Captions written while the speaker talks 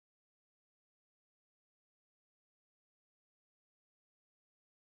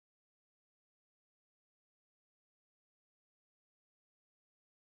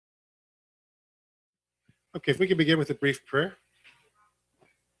Okay, if we can begin with a brief prayer.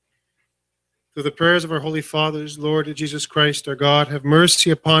 Through the prayers of our Holy Fathers, Lord Jesus Christ, our God, have mercy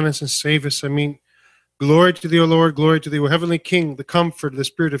upon us and save us. Amen. Glory to thee, O Lord, glory to thee, O heavenly King, the comfort of the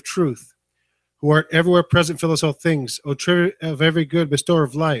Spirit of truth, who art everywhere present, fill us all things. O tree of every good, bestower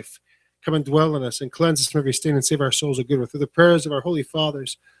of life, come and dwell in us and cleanse us from every stain and save our souls of good. Through the prayers of our Holy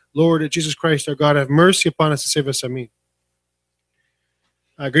Fathers, Lord Jesus Christ, our God, have mercy upon us and save us. Amen.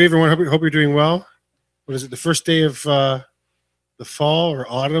 Good evening, everyone. Hope you're doing well. What is it, the first day of the fall or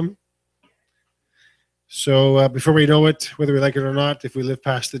autumn? So before we know it, whether we like it or not, if we live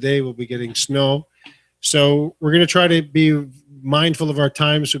past the day, we'll be getting snow. So we're going to try to be mindful of our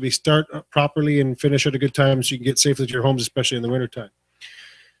time so we start properly and finish at a good time so you can get safely to your homes, especially in the wintertime.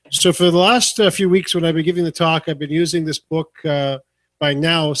 So for the last few weeks when I've been giving the talk, I've been using this book by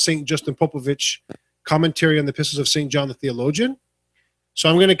now, St. Justin Popovich, Commentary on the Epistles of St. John the Theologian. So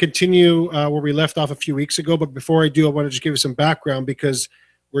I'm going to continue where we left off a few weeks ago, but before I do, I want to just give you some background because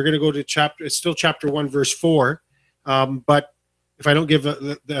we're going to go to it's still chapter 1, verse 4, but if I don't give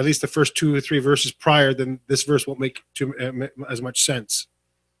at least the first 2 or 3 verses prior, then this verse won't make as much sense.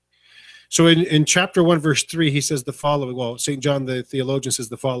 So in chapter 1, verse 3, he says the following. Well, St. John the theologian says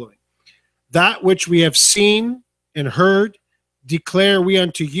the following. That which we have seen and heard, declare we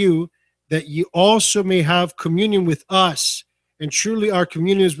unto you, that ye also may have communion with us. And truly our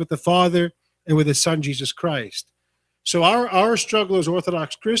communion is with the Father and with his Son, Jesus Christ. So our struggle as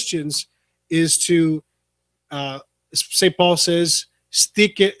Orthodox Christians is to, St. Paul says,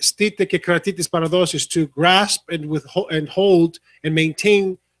 stite que kratitis parados, is to grasp and hold and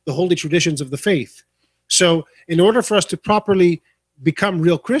maintain the holy traditions of the faith. So in order for us to properly become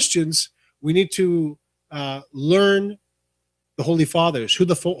real Christians, we need to learn the Holy Fathers, who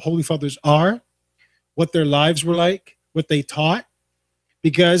the Holy Fathers are, what their lives were like, what they taught.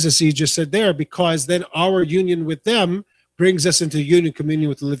 Because, as he just said there, because then our union with them brings us into union communion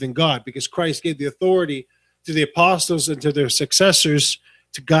with the living God, because Christ gave the authority to the apostles and to their successors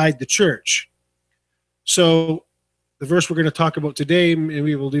to guide the church. So the verse we're going to talk about today, and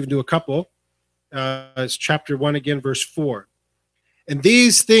we will even do a couple, is chapter 1 again, verse 4. And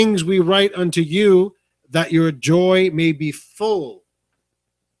these things we write unto you, that your joy may be full.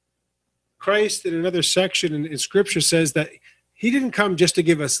 Christ, in another section in Scripture, says that he didn't come just to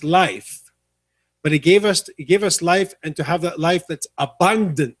give us life, but he gave us life, and to have that life that's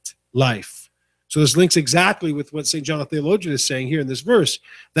abundant life. So this links exactly with what St. John the Theologian is saying here in this verse,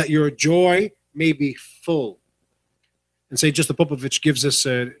 that your joy may be full. And St. Justin Popovich gives us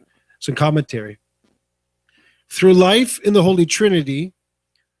some commentary. Through life in the Holy Trinity,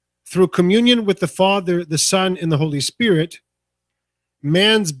 through communion with the Father, the Son, and the Holy Spirit,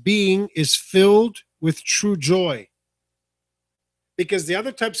 man's being is filled with true joy. Because the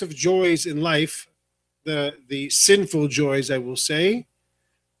other types of joys in life, the sinful joys, I will say,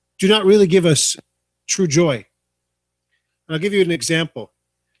 do not really give us true joy. And I'll give you an example.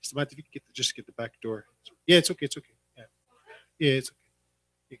 If you could just get the back door. Yeah, it's okay. It's okay. Yeah, it's okay.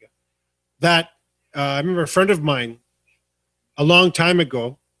 Here you go. That I remember a friend of mine a long time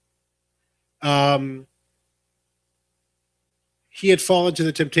ago. He had fallen to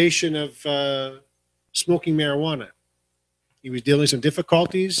the temptation of smoking marijuana. He was dealing with some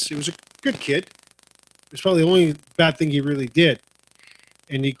difficulties. He was a good kid. It was probably the only bad thing he really did.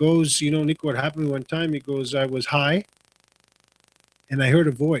 And he goes, Nico, what happened one time? He goes, I was high, and I heard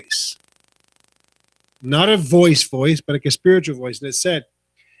a voice. Not a voice, but like a spiritual voice. And it said,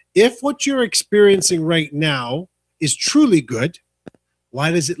 if what you're experiencing right now is truly good,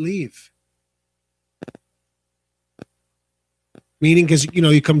 why does it leave? Meaning, because,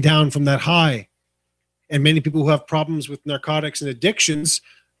 you come down from that high. And many people who have problems with narcotics and addictions,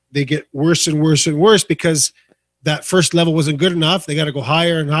 they get worse and worse and worse because that first level wasn't good enough. They got to go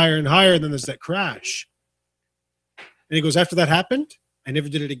higher and higher and higher, and then there's that crash. And he goes, after that happened, I never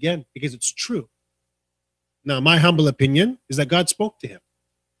did it again because it's true. Now, my humble opinion is that God spoke to him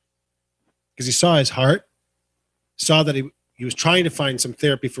because he saw his heart, saw that he was trying to find some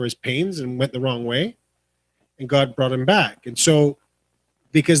therapy for his pains and went the wrong way, and God brought him back. And so,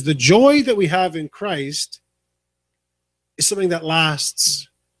 because the joy that we have in Christ is something that lasts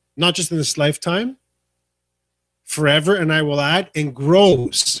not just in this lifetime, forever, and I will add, and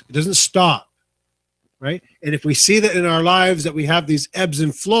grows. It doesn't stop, right? And if we see that in our lives that we have these ebbs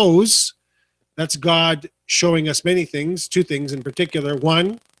and flows, that's God showing us many things, 2 things in particular.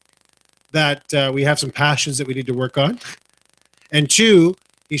 1, that we have some passions that we need to work on. And 2,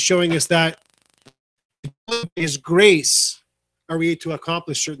 he's showing us that his grace are we to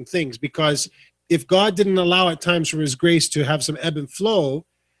accomplish certain things, because if God didn't allow at times for his grace to have some ebb and flow,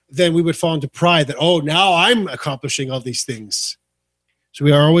 then we would fall into pride that, oh, now I'm accomplishing all these things. So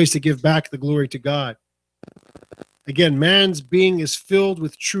we are always to give back the glory to God. Again, man's being is filled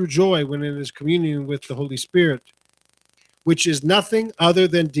with true joy when in his communion with the Holy Spirit, which is nothing other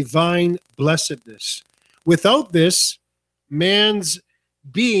than divine blessedness. Without this, man's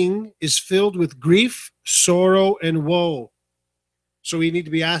being is filled with grief, sorrow, and woe. So we need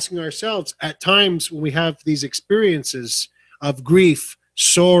to be asking ourselves at times when we have these experiences of grief,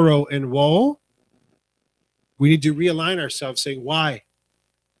 sorrow, and woe, we need to realign ourselves saying, why?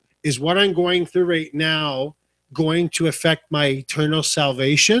 Is what I'm going through right now going to affect my eternal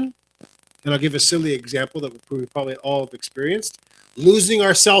salvation? And I'll give a silly example that we probably all have experienced. Losing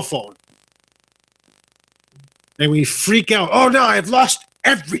our cell phone. And we freak out. Oh, no, I've lost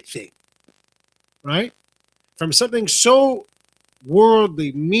everything. Right? From something so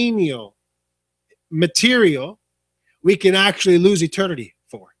worldly, menial, material, we can actually lose eternity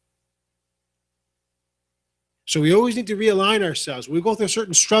for. So we always need to realign ourselves. We go through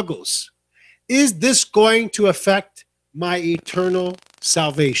certain struggles. Is this going to affect my eternal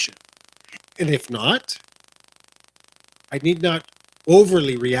salvation? And if not, I need not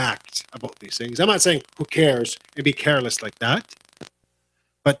overly react about these things. I'm not saying who cares and be careless like that.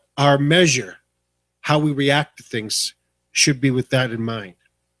 But our measure, how we react to things, should be with that in mind.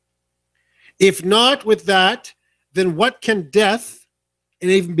 If not with that, then what can death,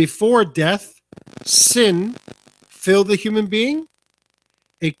 and even before death, sin, fill the human being?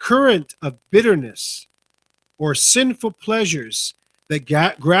 A current of bitterness or sinful pleasures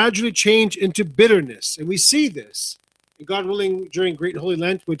that gradually change into bitterness. And we see this, and God willing, during Great and Holy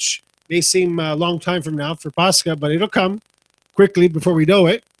Lent, which may seem a long time from now for Pascha, but it'll come quickly before we know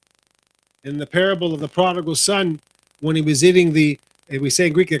it. In the parable of the prodigal son, when he was eating we say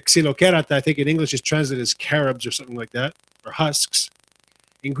in Greek, xylokerata, I think in English is translated as carobs or something like that, or husks.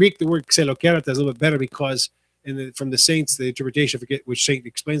 In Greek, the word xylokerata is a little bit better because from the saints, the interpretation, I forget which saint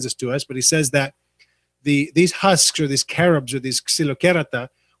explains this to us, but he says that these husks or these carobs or these xylokerata,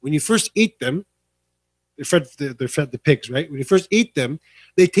 when you first eat them, they're fed the pigs, right? When you first eat them,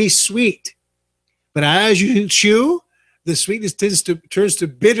 they taste sweet. But as you chew, the sweetness turns to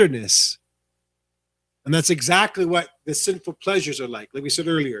bitterness. And that's exactly what the sinful pleasures are like. Like we said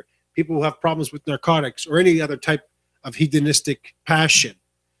earlier, people who have problems with narcotics or any other type of hedonistic passion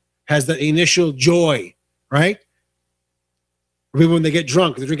has that initial joy, right? Or people, when they get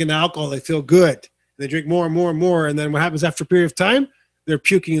drunk, they're drinking alcohol, they feel good. They drink more and more and more. And then what happens after a period of time? They're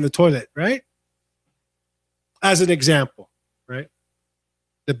puking in the toilet, right? As an example, right?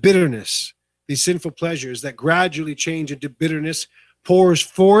 The bitterness, these sinful pleasures that gradually change into bitterness, pours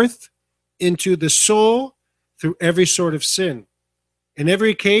forth into the soul through every sort of sin. In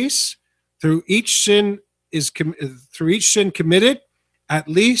every case, through each sin committed, at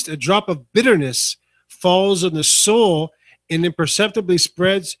least a drop of bitterness falls on the soul and imperceptibly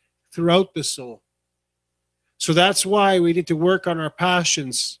spreads throughout the soul. So that's why we need to work on our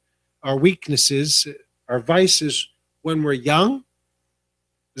passions, our weaknesses, our vices when we're young.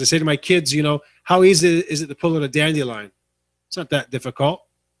 As I say to my kids, how easy is it to pull out a dandelion? It's not that difficult.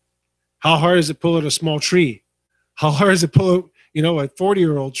 How hard is it to pull out a small tree? How hard is it to pull out, a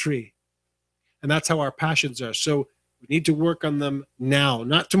 40-year-old tree? And that's how our passions are. So we need to work on them now,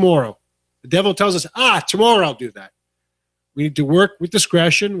 not tomorrow. The devil tells us, tomorrow I'll do that. We need to work with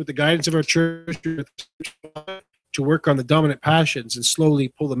discretion, with the guidance of our church, to work on the dominant passions and slowly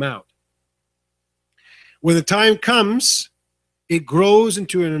pull them out. When the time comes, it grows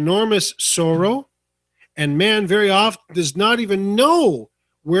into an enormous sorrow, and man very often does not even know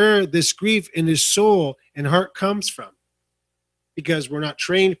where this grief in his soul and heart comes from, because we're not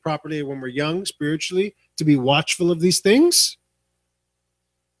trained properly when we're young spiritually to be watchful of these things.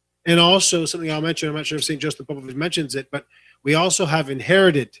 And also something I'll mention, I'm not sure if St. Joseph Popovich mentions it, but we also have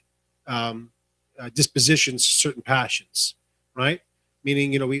inherited dispositions, certain passions, right?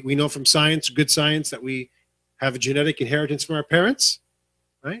 Meaning, we know from science, good science, that we have a genetic inheritance from our parents,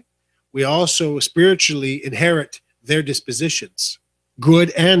 right? We also spiritually inherit their dispositions,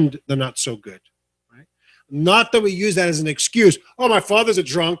 good and the not so good, right? Not that we use that as an excuse. Oh, my father's a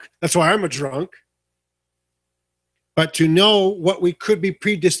drunk, that's why I'm a drunk. But to know what we could be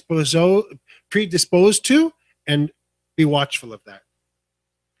predisposed to and be watchful of that.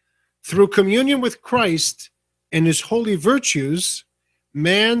 Through communion with Christ and his holy virtues,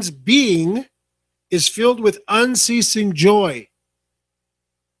 man's being is filled with unceasing joy.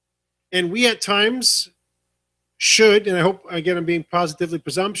 And we at times should, and I hope, again, I'm being positively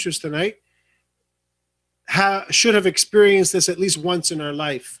presumptuous tonight, should have experienced this at least once in our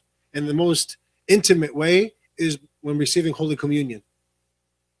life. And the most intimate way is when receiving Holy Communion.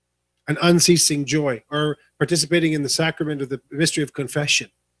 an unceasing joy, or participating in the sacrament of the mystery of confession,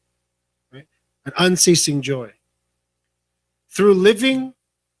 right? An unceasing joy. Through living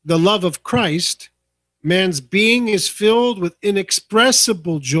the love of Christ, man's being is filled with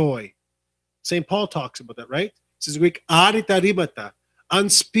inexpressible joy. St. Paul talks about that, right? It says Greek, aritaribata,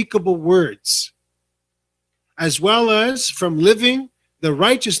 unspeakable words, as well as from living the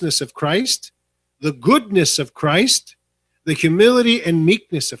righteousness of Christ, the goodness of Christ, the humility and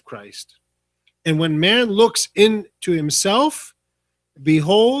meekness of Christ. And when man looks into himself,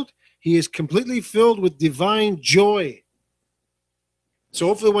 behold, he is completely filled with divine joy. So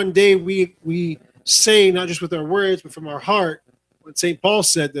hopefully one day we say, not just with our words, but from our heart, what St. Paul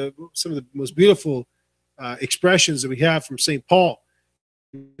said, some of the most beautiful expressions that we have from St. Paul.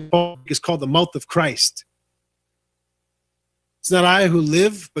 Paul is called the mouth of Christ. It's not I who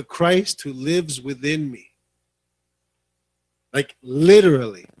live, but Christ who lives within me. Like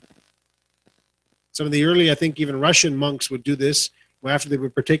literally. Some of the early, I think even Russian monks would do this. After they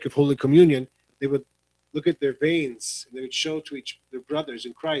would partake of Holy Communion, they would look at their veins and they would show to their brothers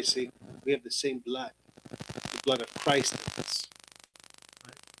in Christ, saying, we have the same blood, the blood of Christ in us.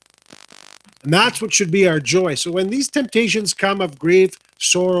 Right? And that's what should be our joy. So when these temptations come of grief,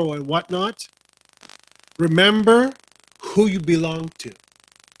 sorrow, and whatnot, remember who you belong to.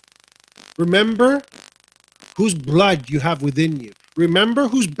 Remember whose blood you have within you. Remember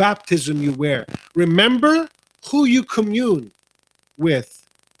whose baptism you wear. Remember who you commune with.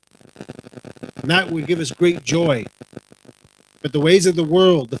 And that will give us great joy. But the ways of the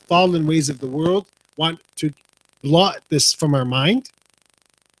world, the fallen ways of the world, want to blot this from our mind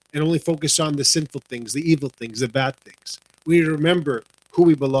and only focus on the sinful things, the evil things, the bad things. We need to remember who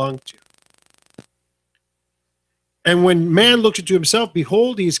we belong to. And when man looks into himself,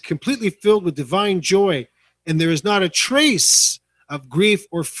 behold, he is completely filled with divine joy, and there is not a trace of grief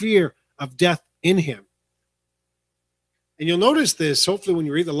or fear of death in him. And you'll notice this, hopefully, when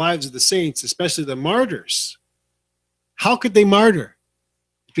you read the lives of the saints, especially the martyrs. How could they martyr?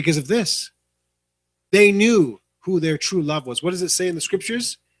 Because of this. They knew who their true love was. What does it say in the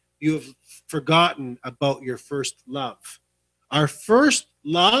scriptures? You have forgotten about your first love. Our first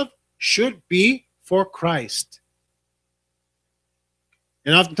love should be for Christ.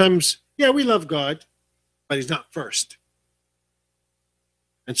 And oftentimes, yeah, we love God, but he's not first.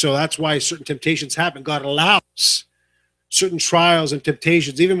 And so that's why certain temptations happen. God allows certain trials and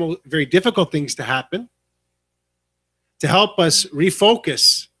temptations, even very difficult things to happen, to help us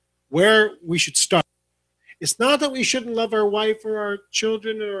refocus where we should start. It's not that we shouldn't love our wife or our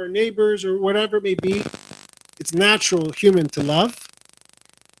children or our neighbors or whatever it may be. It's natural, human to love.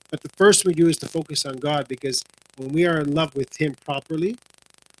 But the first we do is to focus on God, because when we are in love with him properly,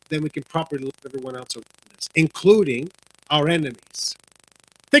 then we can properly love everyone else around us, including our enemies.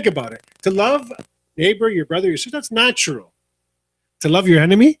 Think about it. To love neighbor, your brother, your sister, that's natural. To love your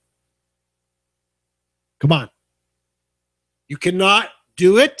enemy? Come on. You cannot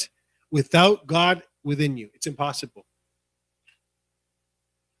do it without God within you. It's impossible.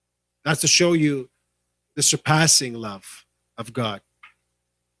 That's to show you the surpassing love of God.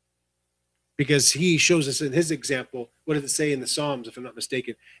 Because he shows us in his example, what does it say in the Psalms, if I'm not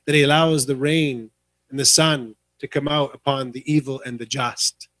mistaken, that he allows the rain and the sun to come out upon the evil and the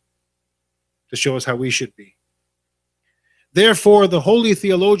just, to show us how we should be. Therefore, the holy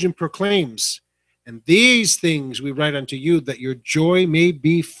theologian proclaims, and these things we write unto you, that your joy may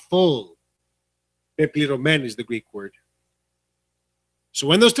be full. Pepliromen is the Greek word. So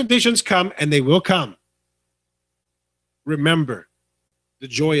when those temptations come, and they will come, remember the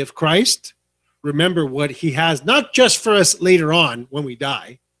joy of Christ. Remember what he has, not just for us later on when we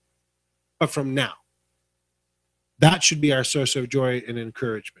die, but from now. That should be our source of joy and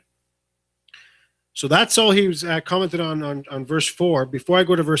encouragement. So that's all he was commented on verse 4. Before I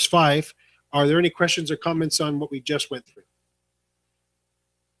go to verse 5, are there any questions or comments on what we just went through?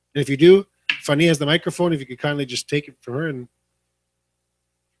 And if you do, Fanny has the microphone. If you could kindly just take it from her,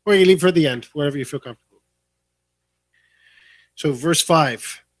 or you can leave for the end, wherever you feel comfortable. So verse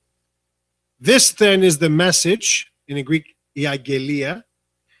 5. This then is the message, in the Greek, iagelia,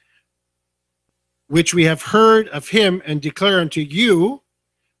 which we have heard of him and declare unto you,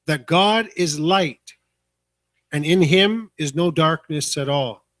 that God is light, and in him is no darkness at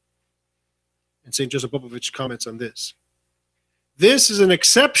all. And St. Joseph Popovich comments on this. This is an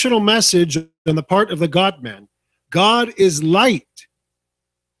exceptional message on the part of the God-man. God is light.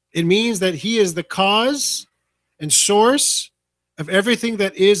 It means that he is the cause and source of everything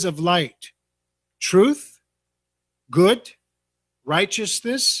that is of light. Truth, good,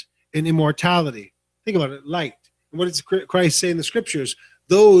 righteousness, and immortality. Think about it, light. And what does Christ say in the scriptures?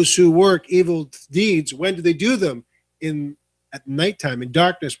 those who work evil deeds, when do they do them? At nighttime, in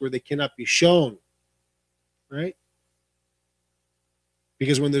darkness, where they cannot be shown. Right?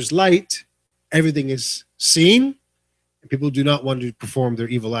 Because when there's light, everything is seen, and people do not want to perform their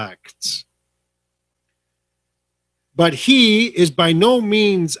evil acts. But he is by no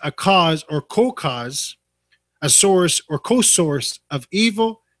means a cause or co-cause, a source or co-source of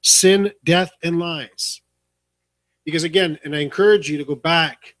evil, sin, death, and lies. Because again, and I encourage you to go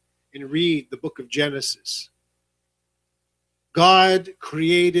back and read the book of Genesis. God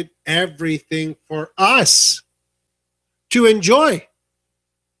created everything for us to enjoy.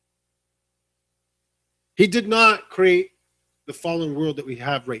 He did not create the fallen world that we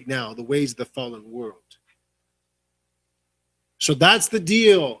have right now, the ways of the fallen world. So that's the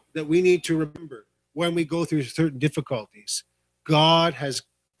deal that we need to remember when we go through certain difficulties. God has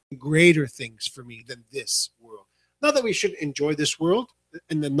greater things for me than this world. Not that we should enjoy this world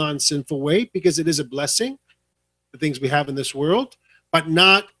in the non-sinful way, because it is a blessing, the things we have in this world, but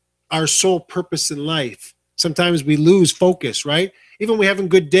not our sole purpose in life. Sometimes we lose focus, right? Even when we're having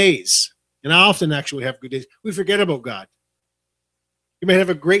good days, and I often actually have good days, we forget about God. You might have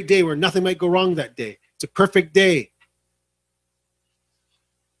a great day where nothing might go wrong that day. It's a perfect day.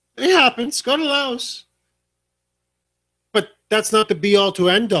 It happens. God allows. But that's not the be-all to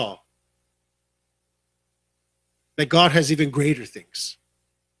end-all. That God has even greater things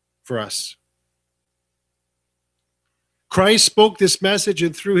for us. Christ spoke this message,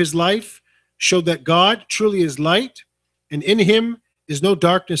 and through his life showed that God truly is light, and in him is no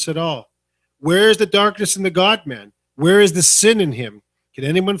darkness at all. Where is the darkness in the God-man? Where is the sin in him? Can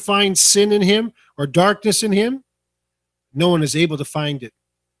anyone find sin in him or darkness in him? No one is able to find it.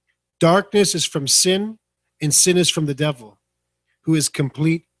 Darkness is from sin, and sin is from the devil, who is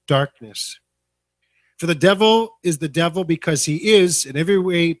complete darkness. For the devil is the devil because he is, in every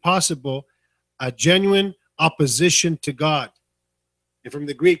way possible, a genuine opposition to God. And from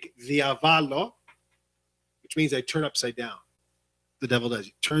the Greek, diavalo, which means I turn upside down. The devil does.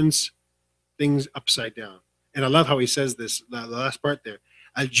 He turns things upside down. And I love how he says this, the last part there.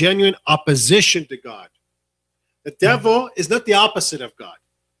 A genuine opposition to God. The devil is not the opposite of God,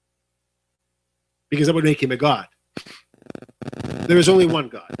 because that would make him a God. There is only one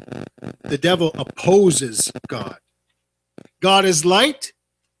God. The devil opposes God. God is light.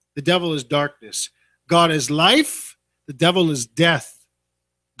 The devil is darkness. God is life. The devil is death.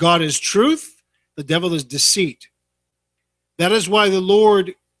 God is truth. The devil is deceit. That is why the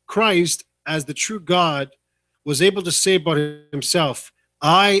Lord Christ, as the true God, was able to say about himself,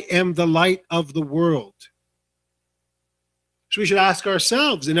 I am the light of the world. So we should ask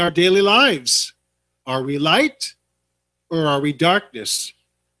ourselves in our daily lives, are we light or are we darkness?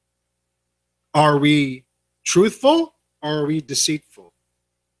 Are we truthful or are we deceitful?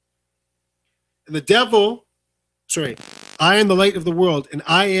 And the devil, I am the light of the world, and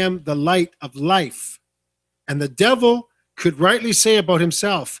I am the light of life. And the devil could rightly say about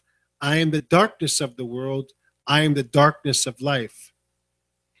himself, I am the darkness of the world, I am the darkness of life.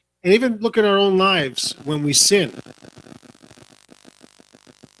 And even look at our own lives when we sin.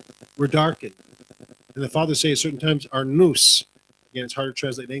 We're darkened. And the Father says certain times our nous, again, it's hard to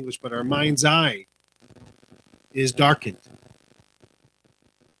translate in English, but our mind's eye is darkened.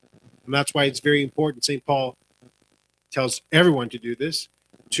 And that's why it's very important. St. Paul tells everyone to do this,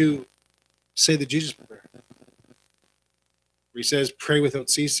 to say the Jesus prayer. Where he says, pray without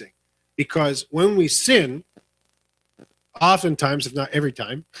ceasing. Because when we sin, oftentimes, if not every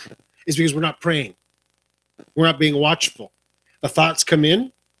time, is because we're not praying. We're not being watchful. The thoughts come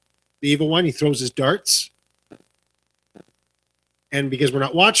in. The evil one, he throws his darts. And because we're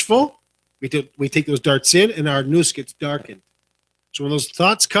not watchful, we take those darts in, and our nous gets darkened. So when those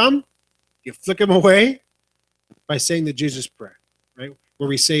thoughts come, you flick them away by saying the Jesus prayer, right? Where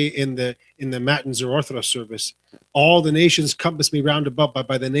we say in the Matins or Orthodox service, all the nations compass me round about, but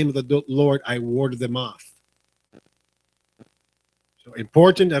by the name of the Lord, I ward them off. So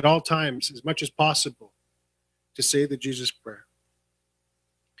important at all times, as much as possible, to say the Jesus prayer.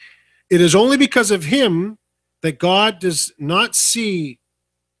 It is only because of him that God does not see,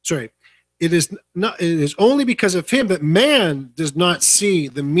 it is only because of him that man does not see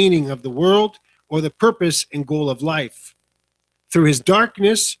the meaning of the world or the purpose and goal of life. Through his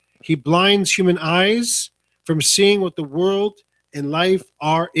darkness, he blinds human eyes from seeing what the world and life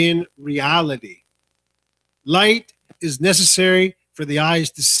are in reality. Light is necessary for the eyes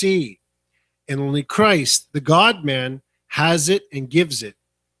to see, and only Christ, the God-man, has it and gives it.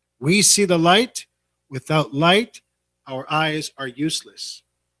 We see the light. Without light, our eyes are useless.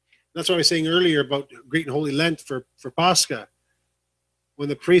 That's what I was saying earlier about Great and Holy Lent for Pascha. when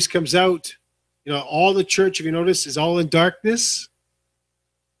the priest comes out, all the church, if you notice, is all in darkness.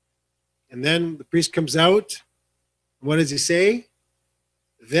 And then the priest comes out. What does he say?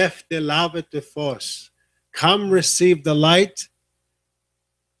 Vef de lavet de fos. Come receive the light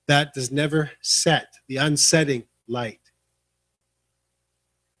that does never set, the unsetting light.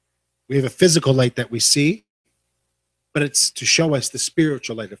 We have a physical light that we see, but it's to show us the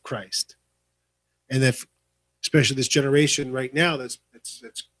spiritual light of Christ. And if, especially this generation right now that's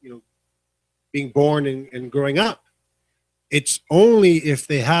being born and growing up, it's only if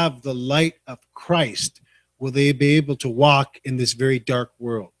they have the light of Christ will they be able to walk in this very dark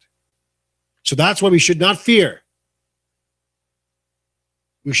world. So that's why we should not fear.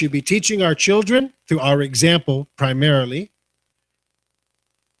 We should be teaching our children through our example primarily,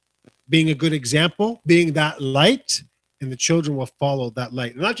 being a good example, being that light, and the children will follow that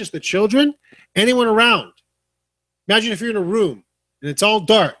light. And not just the children, anyone around. Imagine if you're in a room and it's all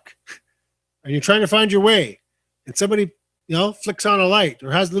dark and you're trying to find your way and somebody, flicks on a light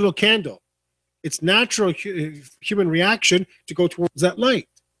or has a little candle. It's natural human reaction to go towards that light.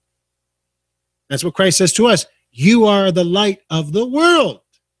 That's what Christ says to us. You are the light of the world.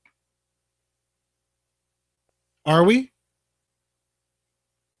 Are we?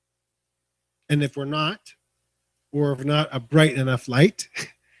 And if we're not, or if not a bright enough light,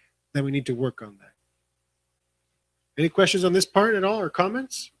 then we need to work on that. Any questions on this part at all or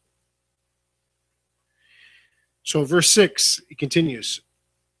comments? So verse 6, it continues.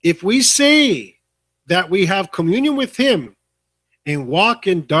 If we say that we have communion with him and walk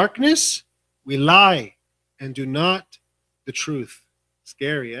in darkness, we lie and do not the truth.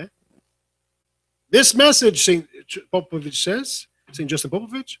 Scary, eh? This message, St. Popovich says, St. Justin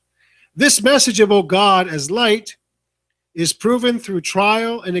Popovich, this message about God as light is proven through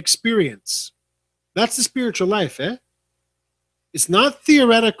trial and experience. That's the spiritual life, eh? It's not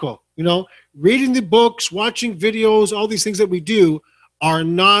theoretical. Reading the books, watching videos, all these things that we do are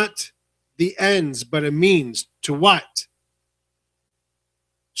not the ends, but a means to what?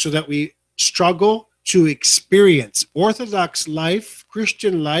 So that we struggle to experience. Orthodox life,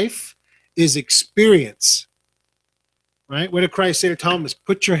 Christian life, is experience. Right? What did Christ say to Thomas?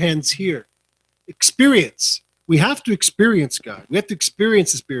 Put your hands here. Experience. We have to experience God. We have to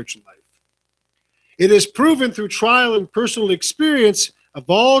experience the spiritual life. It is proven through trial and personal experience of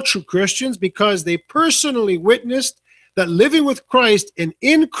all true Christians because they personally witnessed that living with Christ and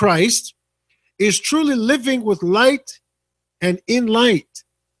in Christ is truly living with light and in light.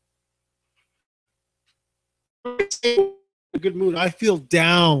 A good mood. I feel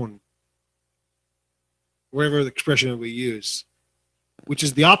down. Wherever the expression that we use, which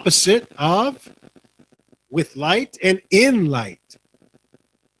is the opposite of with light and in light.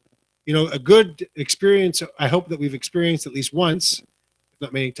 A good experience, I hope that we've experienced at least once, if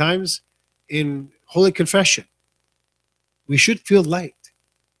not many times, in Holy Confession. We should feel light.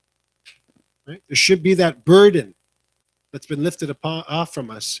 Right? There should be that burden that's been lifted off from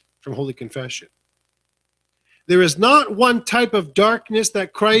us from Holy Confession. There is not one type of darkness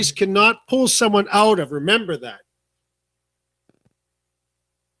that Christ cannot pull someone out of. Remember that.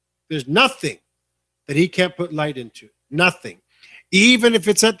 There's nothing that he can't put light into. Nothing. Even if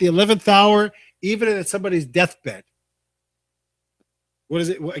it's at the 11th hour, even if it's somebody's deathbed. What is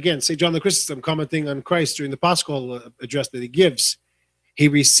it? Again, St. John the Chrysostom commenting on Christ during the Paschal address that he gives. He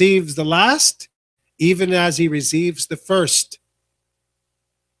receives the last, even as he receives the first.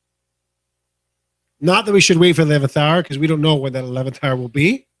 Not that we should wait for the 11th hour, because we don't know when that 11th hour will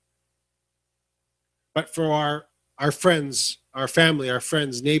be. But for our friends, our family, our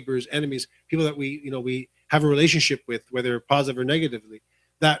friends, neighbors, enemies, people that we have a relationship with, whether positive or negatively,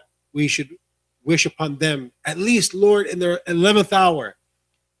 that we should wish upon them, at least, Lord, in their 11th hour,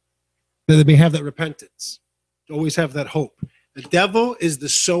 that they may have that repentance, to always have that hope. The devil is the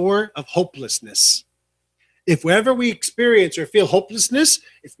sower of hopelessness. If whenever we experience or feel hopelessness,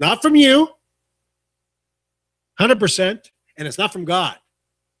 it's not from you, 100%, and it's not from God.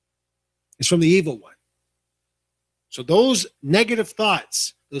 It's from the evil one. So those negative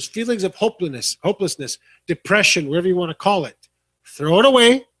thoughts, those feelings of hopelessness, depression, whatever you want to call it, throw it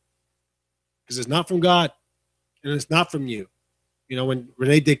away, because it's not from God, and it's not from you. When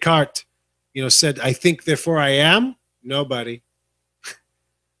René Descartes, said, I think, therefore I am, nobody.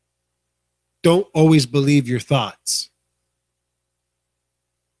 Don't always believe your thoughts.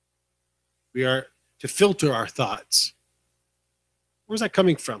 We are to filter our thoughts. Where's that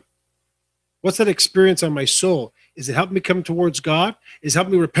coming from? What's that experience on my soul? Is it helping me come towards God? Is it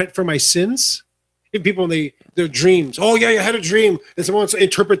helping me repent for my sins? Even people, their dreams. Oh, yeah, I had a dream. And someone wants to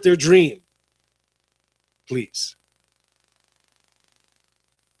interpret their dream. Please.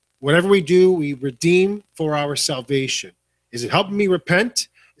 Whatever we do, we redeem for our salvation. Is it helping me repent?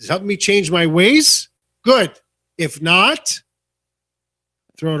 Is it helping me change my ways? Good. If not,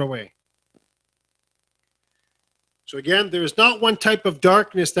 throw it away. So again, there is not one type of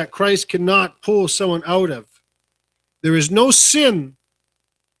darkness that Christ cannot pull someone out of. There is no sin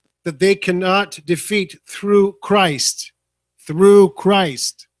that they cannot defeat through Christ. Through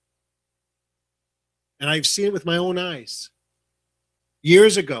Christ. And I've seen it with my own eyes.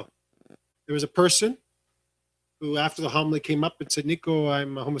 Years ago, there was a person who, after the homily, came up and said, Nico, I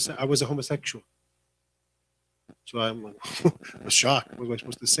was a homosexual. So I was shocked. What was I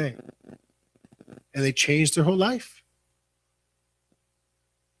supposed to say? And they changed their whole life.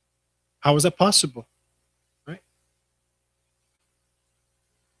 How was that possible? Right? It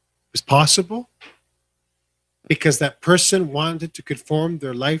was possible because that person wanted to conform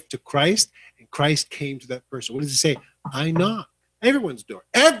their life to Christ, and Christ came to that person. What does he say? I knock. Everyone's door.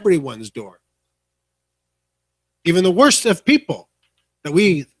 Everyone's door. Even the worst of people that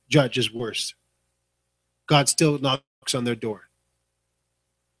we judge as worst, God still knocks on their door.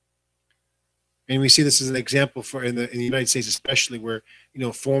 And we see this as an example for in the United States, especially where,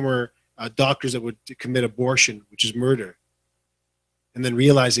 former doctors that would commit abortion, which is murder, and then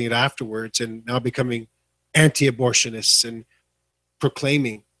realizing it afterwards and now becoming anti-abortionists and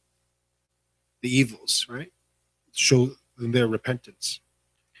proclaiming the evils, right? Show them their repentance.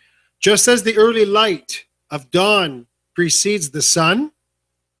 Just as the early light of dawn precedes the sun,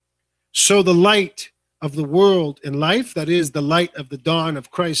 so the light of the world and life, that is the light of the dawn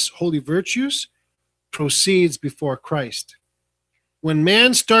of Christ's holy virtues, proceeds before Christ. When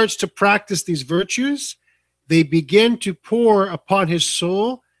man starts to practice these virtues, they begin to pour upon his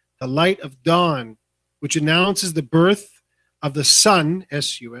soul the light of dawn, which announces the birth of the Son,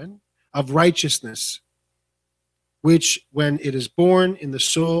 S-U-N, of righteousness, which, when it is born in the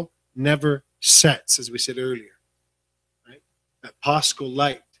soul, never sets, as we said earlier. Right? That Paschal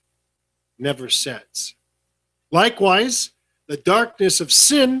light never sets. Likewise, the darkness of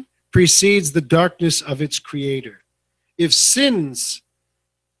sin precedes the darkness of its creator. If sins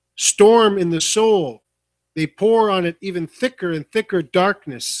storm in the soul, they pour on it even thicker and thicker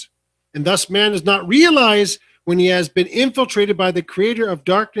darkness. And thus man does not realize when he has been infiltrated by the creator of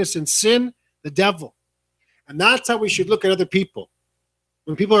darkness and sin, the devil. And that's how we should look at other people.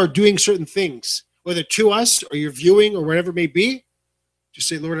 When people are doing certain things, whether to us or you're viewing or whatever it may be, just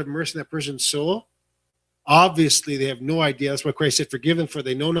say, Lord, have mercy on that person's soul. Obviously, they have no idea. That's why Christ said, forgive them, for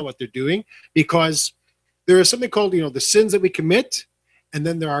they know not what they're doing. Because there is something called, the sins that we commit, and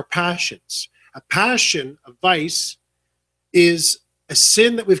then there are passions. A passion, a vice, is a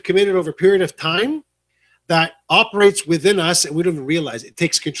sin that we've committed over a period of time that operates within us, and we don't even realize it. It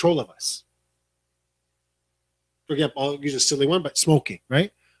takes control of us. For example, I'll use a silly one, but smoking,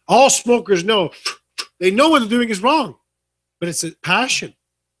 right? All smokers know, they know what they're doing is wrong, but it's a passion,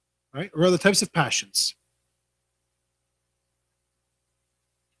 right? Or other types of passions.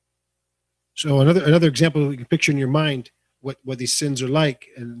 So another example you can picture in your mind what these sins are like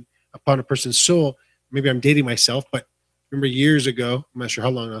and upon a person's soul. Maybe I'm dating myself, but remember years ago, I'm not sure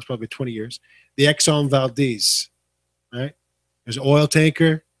how long now, it's probably 20 years, the Exxon Valdez, right? There's an oil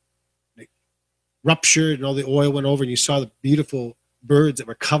tanker, it ruptured and all the oil went over and you saw the beautiful birds that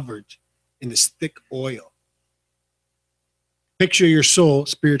were covered in this thick oil. Picture your soul,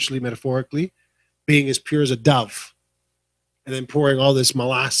 spiritually, metaphorically, being as pure as a dove and then pouring all this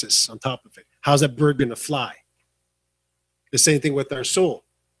molasses on top of it. How's that bird going to fly? The same thing with our soul.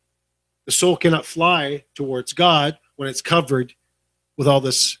 The soul cannot fly towards God when it's covered with all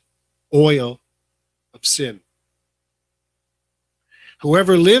this oil of sin.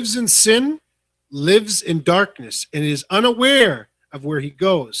 Whoever lives in sin lives in darkness and is unaware of where he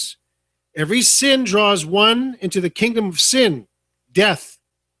goes. Every sin draws one into the kingdom of sin, death,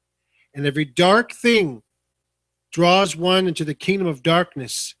 and every dark thing draws one into the kingdom of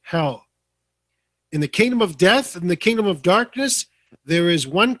darkness, hell. In the kingdom of death and the kingdom of darkness, there is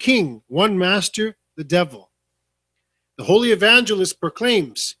one king, one master, the devil. The holy evangelist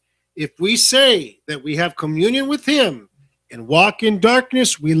proclaims, if we say that we have communion with him and walk in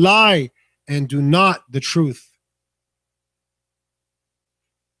darkness, we lie and do not the truth.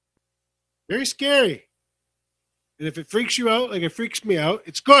 Very scary. And if it freaks you out like it freaks me out,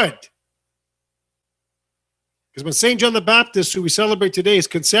 it's good. Because when St. John the Baptist, who we celebrate today, his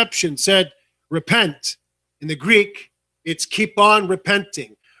conception, said, repent. In the Greek, it's keep on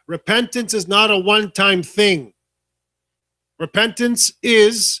repenting. Repentance is not a one-time thing. Repentance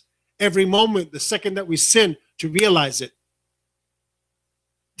is every moment, the second that we sin, to realize it.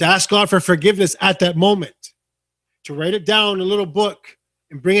 To ask God for forgiveness at that moment. To write it down in a little book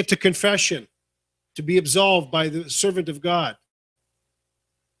and bring it to confession to be absolved by the servant of God.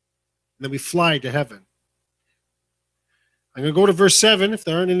 And then we fly to heaven. I'm going to go to verse 7 if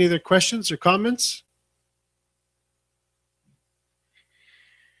there aren't any other questions or comments.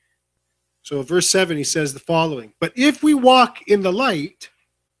 So verse 7, he says the following: "But if we walk in the light,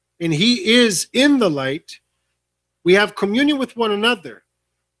 and he is in the light, we have communion with one another,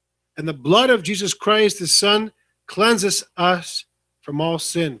 and the blood of Jesus Christ, his Son, cleanses us from all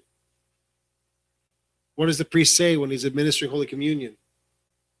sin." What does the priest say when he's administering Holy Communion?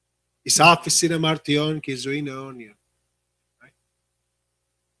 Right?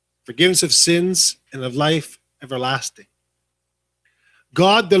 Forgiveness of sins and of life everlasting.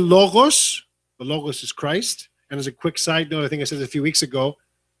 God, the Logos is Christ. And as a quick side note, I think I said it a few weeks ago,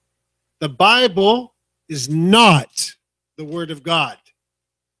 the Bible is not the Word of God.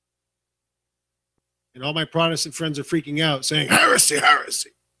 And all my Protestant friends are freaking out saying, heresy, heresy.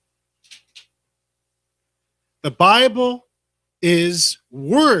 The Bible is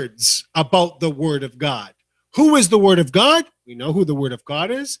words about the Word of God. Who is the Word of God? We know who the Word of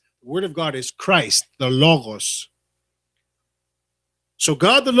God is. The Word of God is Christ, the Logos. So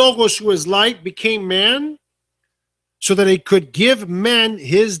God, the Logos, who is light, became man so that he could give men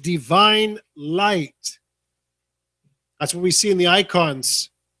his divine light. That's what we see in the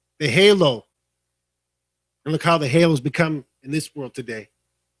icons, the halo. And look how the halo's become in this world today.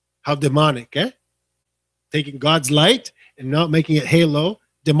 How demonic, eh? Taking God's light and not making it halo,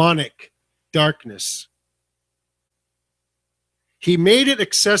 demonic, darkness. He made it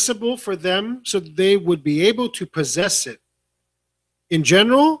accessible for them so that they would be able to possess it. In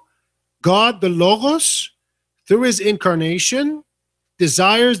general, God, the Logos, through his incarnation,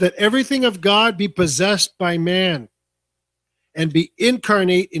 desires that everything of God be possessed by man and be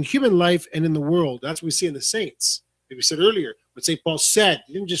incarnate in human life and in the world. That's what we see in the saints. Like we said earlier, what St. Paul said,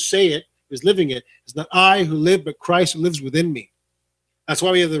 he didn't just say it, he was living it. It's not I who live, but Christ who lives within me. That's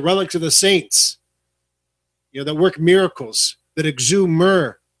why we have the relics of the saints, that work miracles, that exude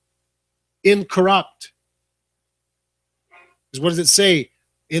myrrh, incorrupt. Because what does it say?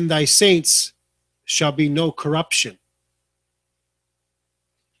 In thy saints shall be no corruption.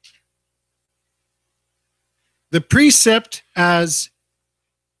 The precept is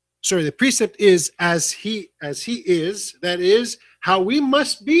as he is, that is how we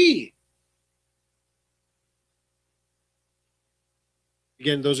must be.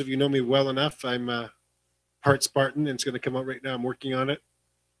 Again, those of you who know me well enough, I'm part Spartan, and it's going to come out right now. I'm working on it.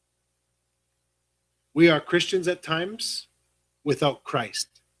 We are Christians at times without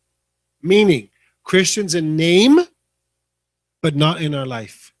Christ. Meaning, Christians in name, but not in our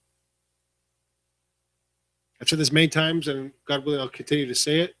life. I've said this many times, and God willing, I'll continue to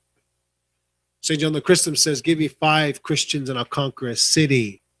say it. St. John the Chrysostom says, give me 5 Christians and I'll conquer a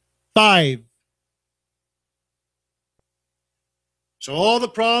city. 5. So all the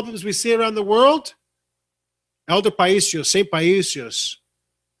problems we see around the world, Elder Paisios, St. Paisios,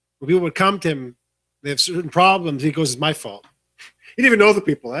 when people would come to him, they have certain problems, he goes, it's my fault. He didn't even know the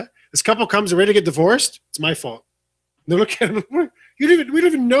people. This couple comes, they're ready to get divorced, it's my fault. And they look at him, we don't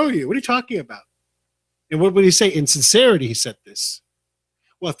even know you. What are you talking about? And what would he say? In sincerity, he said this.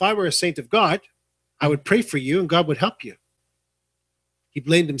 Well, if I were a saint of God, I would pray for you and God would help you. He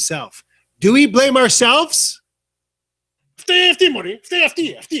blamed himself. Do we blame ourselves? It's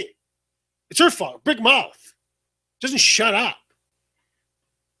her fault. Big mouth. Doesn't shut up.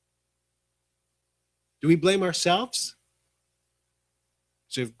 Do we blame ourselves?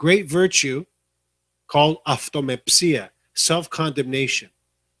 So we have great virtue called automepsia, self-condemnation.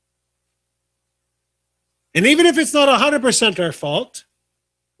 And even if it's not 100% our fault,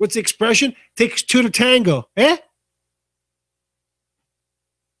 what's the expression? Takes 2 to tango. Eh?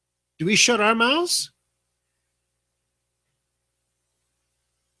 Do we shut our mouths?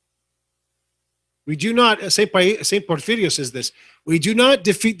 We do not, St. Porphyrio says this, we do not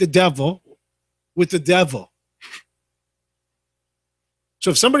defeat the devil with the devil.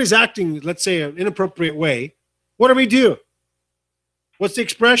 So if somebody's acting, let's say, an inappropriate way, what do we do? What's the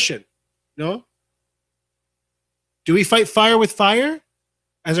expression? No? Do we fight fire with fire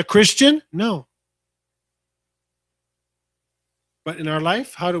as a Christian? No. But in our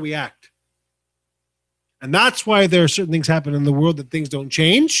life, how do we act? And that's why there are certain things happen in the world that things don't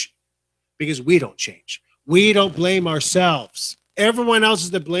change, because we don't change. We don't blame ourselves. Everyone else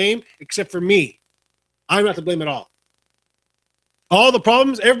is to blame except for me. I'm not to blame at all. All the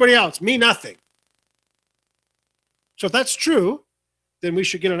problems, everybody else, me, nothing. So if that's true, then we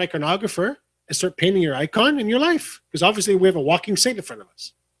should get an iconographer and start painting your icon in your life. Because obviously we have a walking saint in front of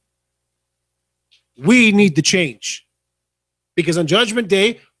us. We need to change. Because on Judgment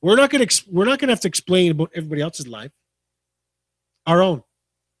Day, we're not going to have to explain about everybody else's life. Our own.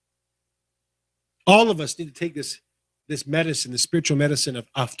 All of us need to take this medicine, the spiritual medicine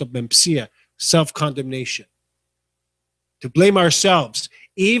of autopempsia, self-condemnation, to blame ourselves.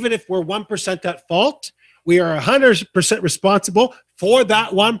 Even if we're 1% at fault, we are 100% responsible for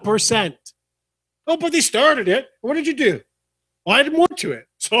that 1%. Oh, but they started it. What did you do? Well, I did more to it.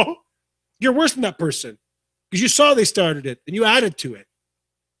 So you're worse than that person because you saw they started it and you added to it.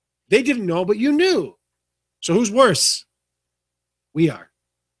 They didn't know, but you knew. So who's worse? We are.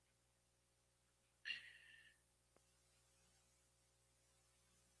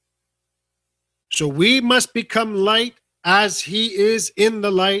 So we must become light as he is in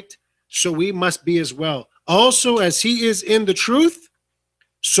the light, so we must be as well. Also, as he is in the truth,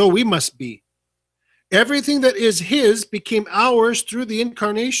 so we must be. Everything that is his became ours through the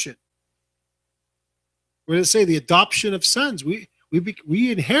incarnation. What does it say? The adoption of sons. We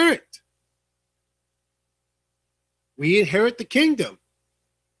inherit. We inherit the kingdom.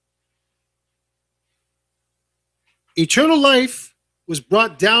 Eternal life was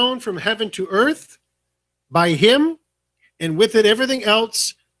brought down from heaven to earth by him, and with it everything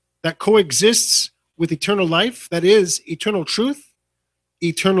else that coexists with eternal life, that is, eternal truth,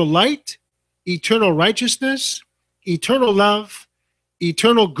 eternal light, eternal righteousness, eternal love,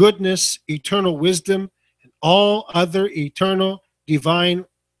 eternal goodness, eternal wisdom, and all other eternal divine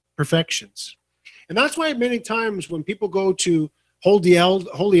perfections. And that's why many times when people go to holy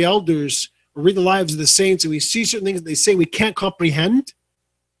elders or read the lives of the saints and we see certain things that they say we can't comprehend,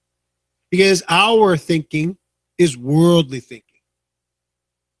 because our thinking is worldly thinking.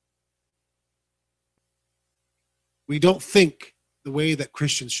 We don't think the way that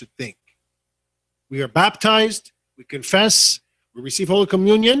Christians should think. We are baptized, we confess, we receive Holy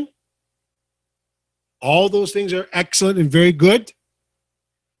Communion. All those things are excellent and very good.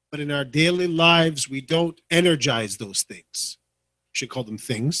 But in our daily lives, we don't energize those things. We should call them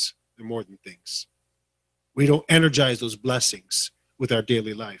things. They're more than things. We don't energize those blessings with our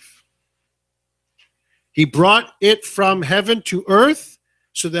daily life. He brought it from heaven to earth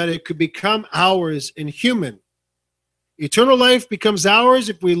so that it could become ours in human. Eternal life becomes ours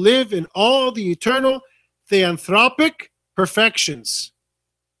if we live in all the eternal theanthropic perfections.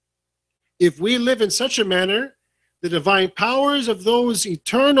 If we live in such a manner, the divine powers of those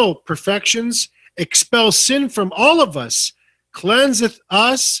eternal perfections expel sin from all of us, cleanseth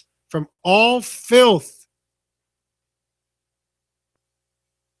us from all filth.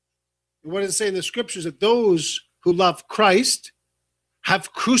 And what does it say in the scriptures? That those who love Christ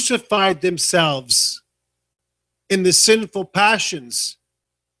have crucified themselves in the sinful passions.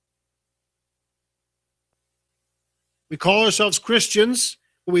 We call ourselves Christians,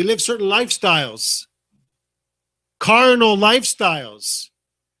 but we live certain lifestyles, carnal lifestyles.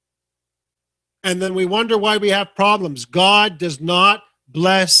 And then we wonder why we have problems. God does not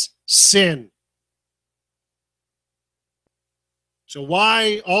bless sin. So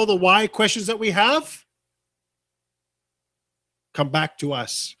why, all the why questions that we have come back to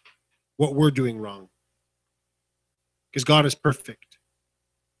us, what we're doing wrong. Because God is perfect.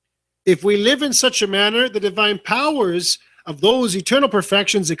 If we live in such a manner, the divine powers of those eternal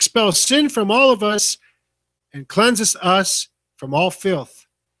perfections expel sin from all of us and cleanses us from all filth.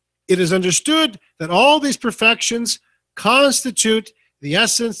 It is understood that all these perfections constitute the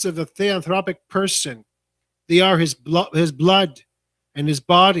essence of the theanthropic person. They are his blood and his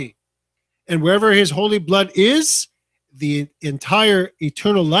body. And wherever his holy blood is, the entire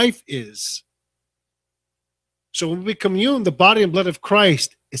eternal life is. So when we commune the body and blood of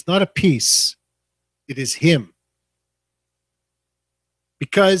Christ, it's not a piece. It is him.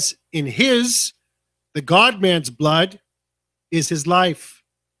 Because in his, the God-man's blood is his life.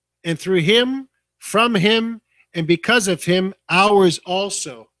 And through him, from him, and because of him, ours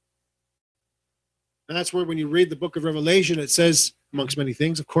also. And that's where when you read the book of Revelation, it says, amongst many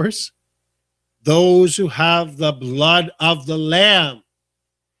things, of course, those who have the blood of the Lamb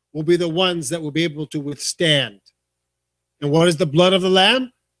will be the ones that will be able to withstand. And what is the blood of the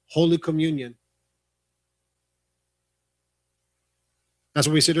Lamb? Holy Communion. That's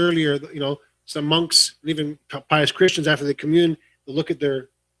what we said earlier, you know, some monks and even pious Christians, after they commune, they'll look at their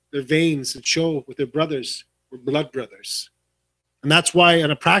veins and show with their brothers, we're blood brothers. And that's why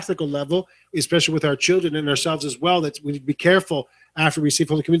on a practical level, especially with our children and ourselves as well, that we need to be careful after we receive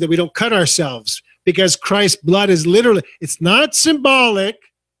Holy Communion that we don't cut ourselves, because Christ's blood is literally, it's not symbolic,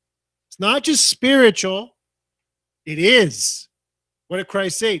 it's not just spiritual, it is. What did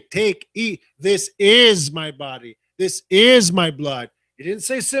Christ say? Take, eat, this is my body, this is my blood. He didn't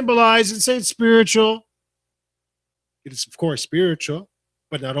say symbolize, he didn't say it's spiritual. It is, of course, spiritual,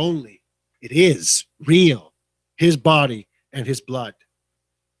 but not only. It is real. His body and his blood.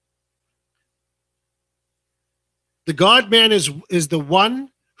 The God-man is the one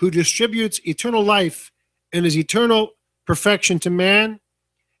who distributes eternal life and his eternal perfection to man,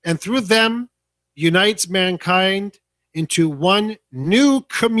 and through them unites mankind into one new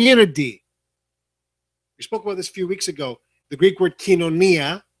community. We spoke about this a few weeks ago. The Greek word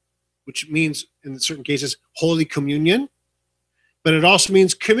koinonia, which means in certain cases holy communion, but it also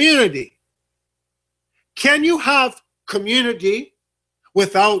means community. Can you have community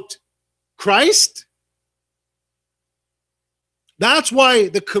without Christ? That's why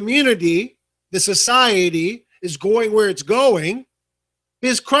the community, the society, is going where it's going,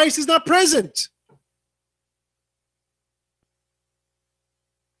 because Christ is not present.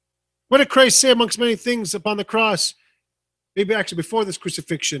 What did Christ say amongst many things upon the cross? Maybe actually before this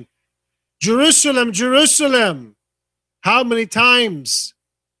crucifixion. Jerusalem, Jerusalem, how many times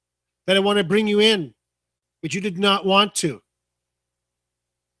that I want to bring you in, but you did not want to.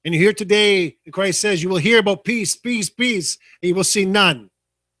 And you're here today, and Christ says, you will hear about peace, peace, peace, and you will see none.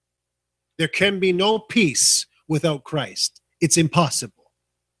 There can be no peace without Christ. It's impossible,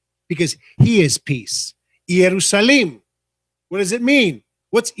 because he is peace. Jerusalem, what does it mean?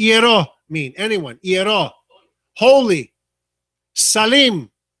 What's iero mean? Anyone? Iero, holy. Salim,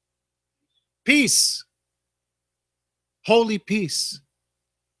 peace. Holy peace.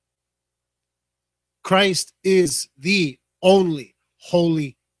 Christ is the only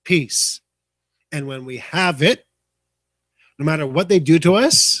holy peace. And when we have it, no matter what they do to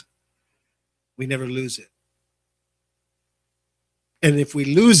us, we never lose it. And if we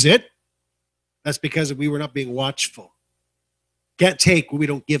lose it, that's because we were not being watchful. Can't take what we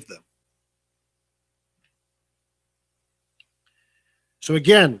don't give them. So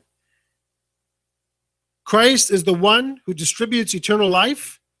again, Christ is the one who distributes eternal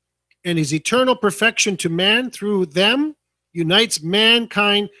life, and his eternal perfection to man through them unites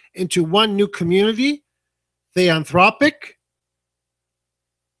mankind into one new community, theanthropic,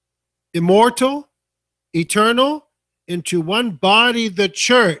 immortal, eternal, into one body, the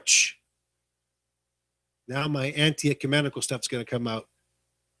church. Now my anti-ecumenical stuff's going to come out.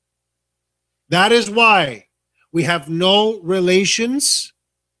 That is why we have no relations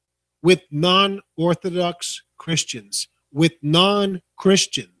with non-Orthodox Christians, with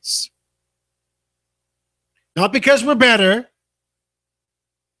non-Christians. Not because we're better,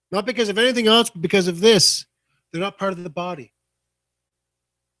 not because of anything else, but because of this. They're not part of the body.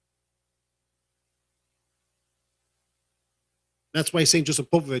 That's why St. Joseph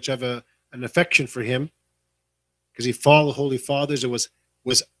Popovich, I have an affection for him, because he followed the Holy Fathers and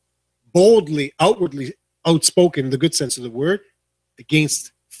was boldly, outwardly outspoken, in the good sense of the word,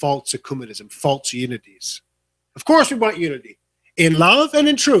 against false ecumenism, false unities. Of course we want unity, in love and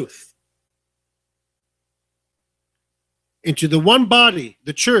in truth. Into the one body,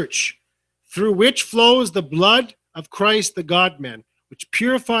 the church, through which flows the blood of Christ the God-man, which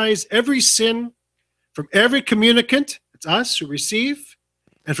purifies every sin from every communicant, it's us who receive,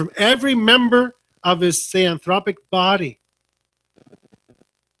 and from every member of his theanthropic body.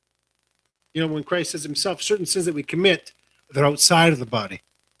 You know, when Christ says himself, certain sins that we commit, they're outside of the body.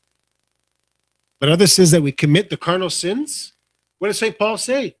 But other sins that we commit, the carnal sins, what does St. Paul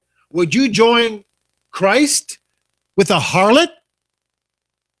say? Would you join Christ with a harlot?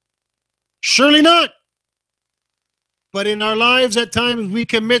 Surely not. But in our lives at times we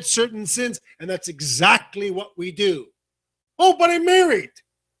commit certain sins, and that's exactly what we do. Oh, but I'm married.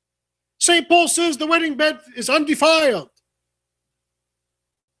 St. Paul says the wedding bed is undefiled.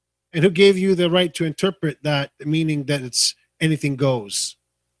 And who gave you the right to interpret that, meaning that it's anything goes?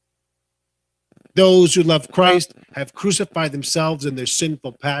 Those who love Christ have crucified themselves in their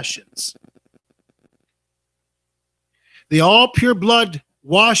sinful passions. The all-pure blood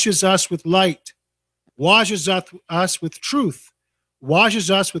washes us with light, washes us with truth, washes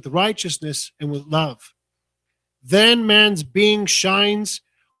us with righteousness and with love. Then man's being shines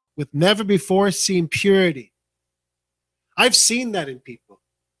with never before seen purity. I've seen that in people,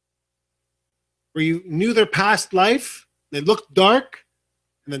 where you knew their past life, they looked dark,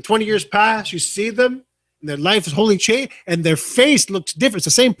 and then 20 years pass, you see them, and their life is wholly changed, and their face looks different. It's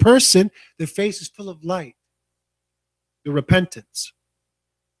the same person, their face is full of light, the repentance.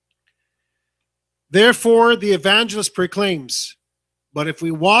 Therefore, the evangelist proclaims, but if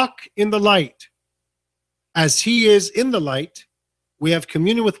we walk in the light, as he is in the light, we have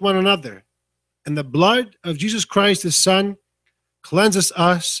communion with one another, and the blood of Jesus Christ, his Son, cleanses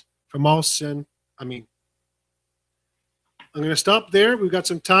us from all sin. I'm going to stop there. We've got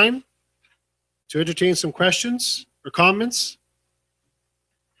some time to entertain some questions. or comments?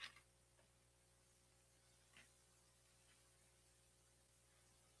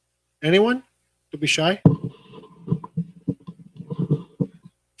 Anyone? Don't be shy.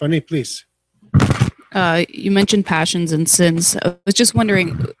 Funny, please. You mentioned passions and sins. I was just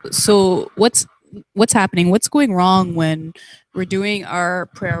wondering, so what's happening? What's going wrong when we're doing our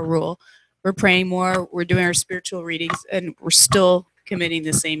prayer rule? We're praying more, we're doing our spiritual readings, and we're still committing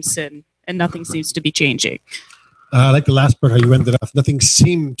the same sin, and nothing seems to be changing. I like the last part, how you ended off. Nothing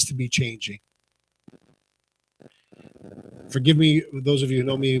seems to be changing. Forgive me, those of you who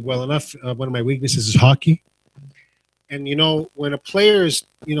know me well enough, one of my weaknesses is hockey. And, when a player's,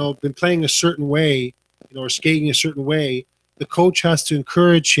 been playing a certain way, or skating a certain way, the coach has to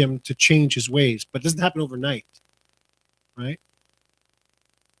encourage him to change his ways. But it doesn't happen overnight, right?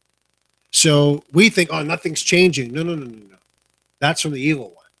 So we think, oh, nothing's changing. No. That's from the evil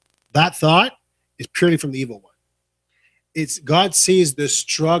one. That thought is purely from the evil one. It's God sees the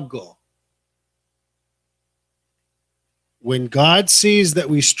struggle. When God sees that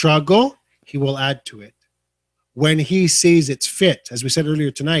we struggle, he will add to it. When he sees it's fit, as we said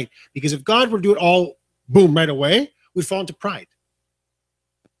earlier tonight, because if God were to do it all, boom, right away, we'd fall into pride.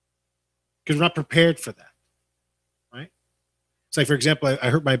 Because we're not prepared for that, right? It's like, for example, I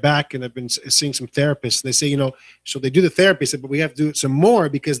hurt my back and I've been seeing some therapists, and they say, so they do the therapy, but we have to do it some more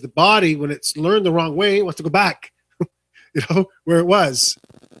because the body, when it's learned the wrong way, it wants to go back, where it was.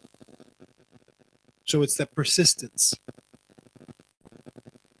 So it's that persistence.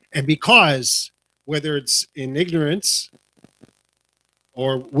 And because, whether it's in ignorance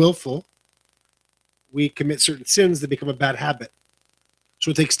or willful, we commit certain sins that become a bad habit.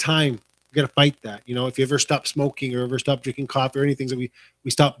 So it takes time. You got to fight that. If you ever stop smoking or ever stop drinking coffee or anything that we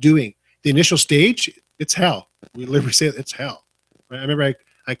stop doing, the initial stage, it's hell. We literally say it's hell. Right? I remember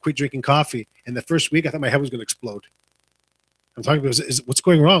I quit drinking coffee, and the first week I thought my head was going to explode. I'm talking about, what's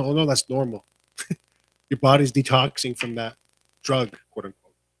going wrong? Oh, no, that's normal. Your body's detoxing from that drug, quote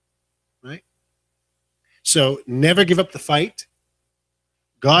unquote. Right? So never give up the fight.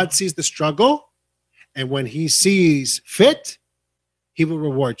 God sees the struggle, and when he sees fit, he will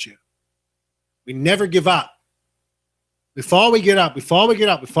reward you. We never give up. We fall, we get up. We fall, we get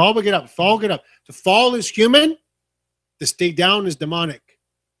up. We fall, we get up. We fall, we get up. To fall is human. To stay down is demonic.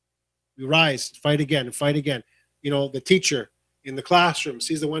 We rise, fight again, and fight again. The teacher in the classroom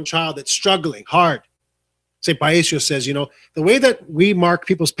sees the one child that's struggling hard. St. Paisios says, the way that we mark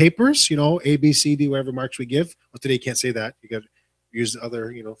people's papers, A, B, C, D, whatever marks we give. Well, today you can't say that. You got to use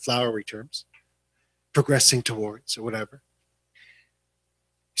other, flowery terms. Progressing towards or whatever.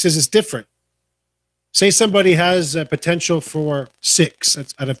 He says it's different. Say somebody has a potential for 6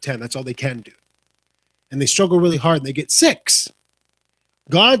 out of 10. That's all they can do. And they struggle really hard and they get 6.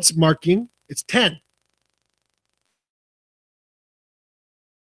 God's marking, it's 10.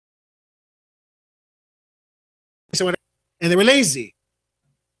 And they were lazy,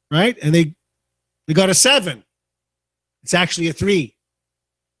 right? And they got a 7. It's actually a 3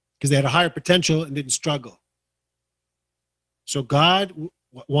 because they had a higher potential and didn't struggle. So God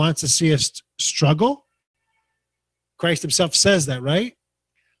wants to see us struggle. Christ himself says that, right?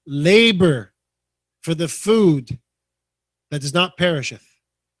 Labor for the food that does not perisheth,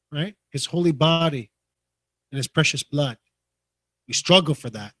 right? His holy body and his precious blood. We struggle for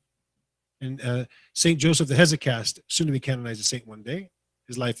that. And St. Joseph the Hesychast, soon to be canonized a saint one day.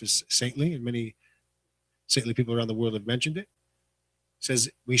 His life is saintly, and many saintly people around the world have mentioned it. Says,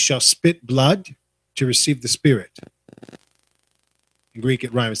 we shall spit blood to receive the Spirit. In Greek,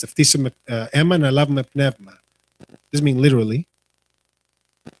 it rhymes. Doesn't mean literally,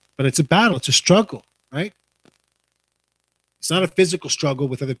 but it's a battle. It's a struggle, right? It's not a physical struggle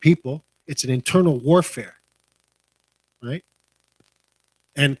with other people. It's an internal warfare, right?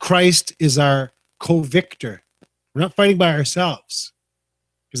 And Christ is our co-victor. We're not fighting by ourselves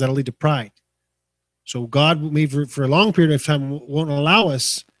because that'll lead to pride. So God, maybe for a long period of time, won't allow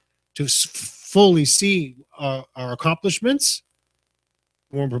us to fully see our accomplishments.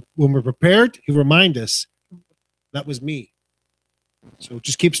 When we're prepared, he'll remind us, that was me. So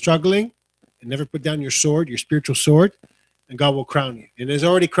just keep struggling and never put down your sword, your spiritual sword, and God will crown you. And he's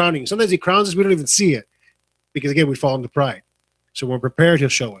already crowning you. Sometimes he crowns us, we don't even see it because, again, we fall into pride. So when we're prepared, he'll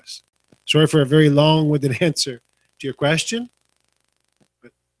show us. Sorry for a very long-winded answer to your question,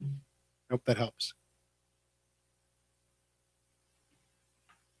 but I hope that helps.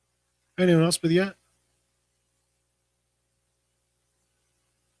 Anyone else with you?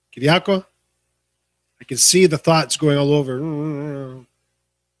 Kiriako? I can see the thoughts going all over.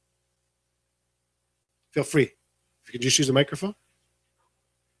 Feel free. If you can just use the microphone.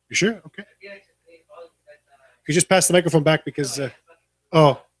 You sure? Okay. you just pass the microphone back because,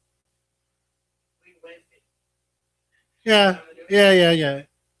 oh. Yeah.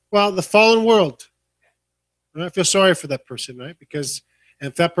 Well, the fallen world. And I feel sorry for that person, right? Because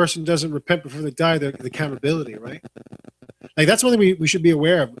if that person doesn't repent before they die, the accountability, right? Like that's one thing we should be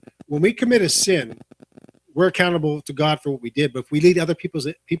aware of. When we commit a sin, we're accountable to God for what we did. But if we lead other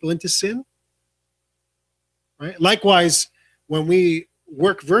people into sin, right? Likewise, when we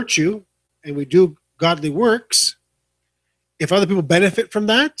work virtue and we do godly works, if other people benefit from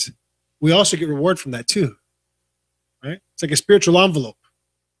that, we also get reward from that too, right? It's like a spiritual envelope.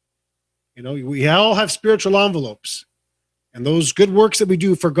 You know, we all have spiritual envelopes, and those good works that we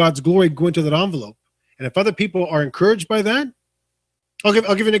do for God's glory go into that envelope. And if other people are encouraged by that, I'll give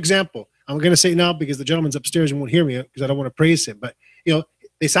you an example. I'm going to say it now because the gentleman's upstairs and won't hear me because I don't want to praise him. But, you know,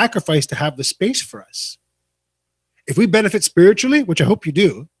 they sacrifice to have the space for us. If we benefit spiritually, which I hope you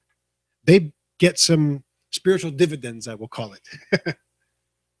do, they get some spiritual dividends, I will call it.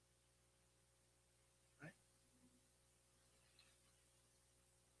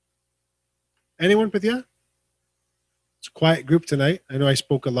 Anyone but yeah? It's a quiet group tonight. I know I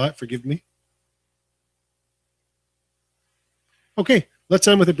spoke a lot. Forgive me. Okay, let's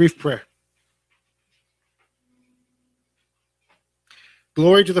end with a brief prayer.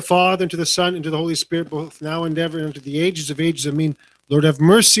 Glory to the Father, and to the Son, and to the Holy Spirit, both now and ever, and unto the ages of ages. Amen. Lord have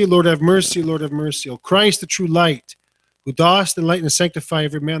mercy, Lord have mercy, Lord have mercy. O Christ, the true light, who dost enlighten and sanctify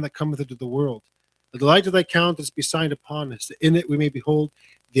every man that cometh into the world. Let the light of thy countenance be signed upon us, that in it we may behold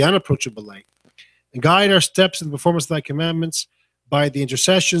the unapproachable light. And guide our steps in the performance of thy commandments by the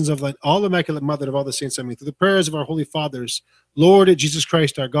intercessions of thine all immaculate mother of all the saints. Amen. Through the prayers of our holy fathers, Lord Jesus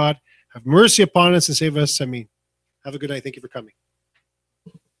Christ our God, have mercy upon us and save us. Amen. Have a good night. Thank you for coming.